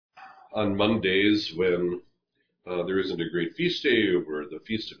on Mondays when there isn't a great feast day or the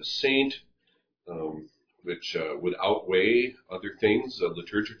feast of a saint, which would outweigh other things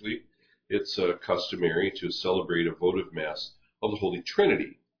liturgically, it's customary to celebrate a votive Mass of the Holy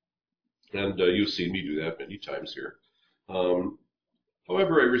Trinity. And you've seen me do that many times here.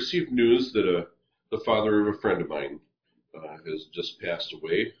 However, I received news that the father of a friend of mine has just passed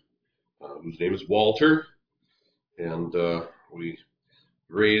away, whose name is Walter, and we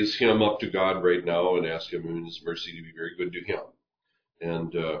raise him up to God right now and ask him in his mercy to be very good to him,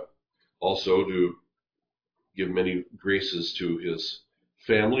 and also to give many graces to his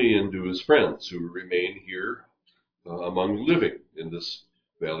family and to his friends who remain here among the living in this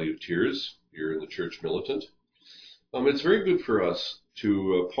Valley of Tears, here in the Church Militant. It's very good for us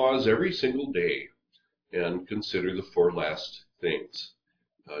to pause every single day and consider the four last things: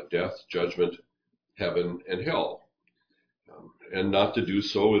 death, judgment, heaven, and hell. And not to do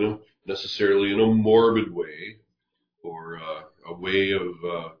so necessarily in a morbid way or a way of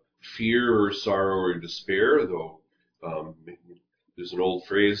fear or sorrow or despair, though there's an old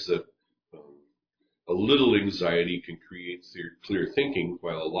phrase that a little anxiety can create clear thinking,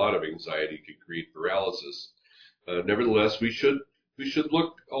 while a lot of anxiety can create paralysis. Nevertheless, we should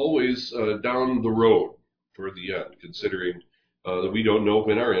look always down the road toward the end, considering that we don't know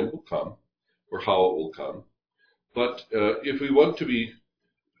when our end will come or how it will come. But if we want to be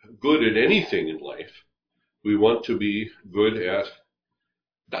good at anything in life, we want to be good at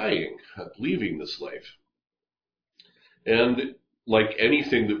dying, at leaving this life. And like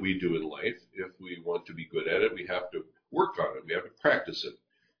anything that we do in life, if we want to be good at it, we have to work on it. We have to practice it.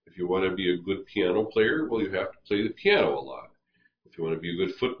 If you want to be a good piano player, well, you have to play the piano a lot. If you want to be a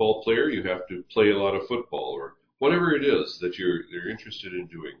good football player, you have to play a lot of football, or whatever it is that you're interested in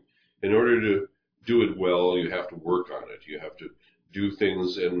doing. In order to do it well, you have to work on it. You have to do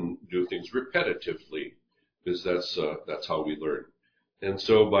things repetitively, because that's how we learn. And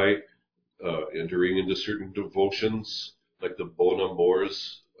so by entering into certain devotions, like the Bon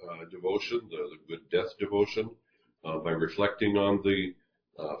Amours devotion, the Good Death devotion, by reflecting on the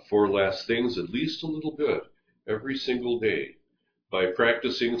four last things at least a little bit every single day, by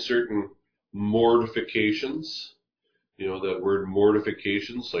practicing certain mortifications. You know, that word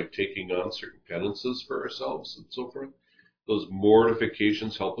mortifications, like taking on certain penances for ourselves and so forth. Those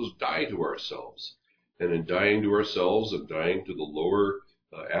mortifications help us die to ourselves. And in dying to ourselves and dying to the lower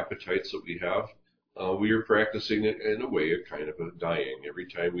appetites that we have, we are practicing it in a way, a kind of a dying. Every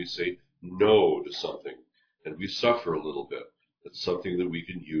time we say no to something and we suffer a little bit, it's something that we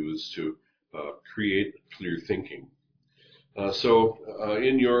can use to create clear thinking. So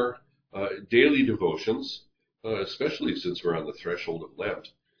in your daily devotions, especially since we're on the threshold of Lent,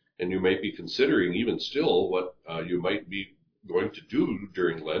 and you might be considering even still what you might be going to do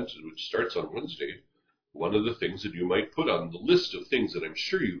during Lent, which starts on Wednesday, one of the things that you might put on the list of things that I'm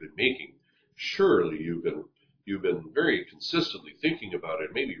sure you've been making, surely you've been very consistently thinking about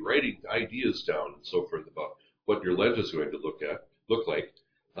it, maybe writing ideas down and so forth about what your Lent is going to look like.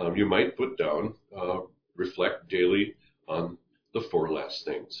 You might put down, reflect daily on the four last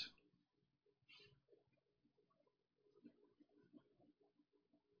things.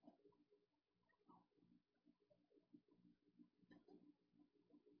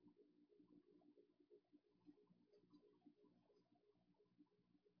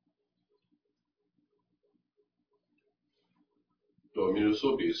 Dominus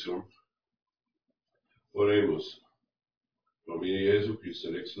obisum. Oremus. Domini Iesu Christe,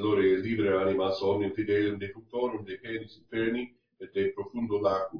 ex lore libera animas omnium fidelium defructorum de penis inferni et de profundo lacum.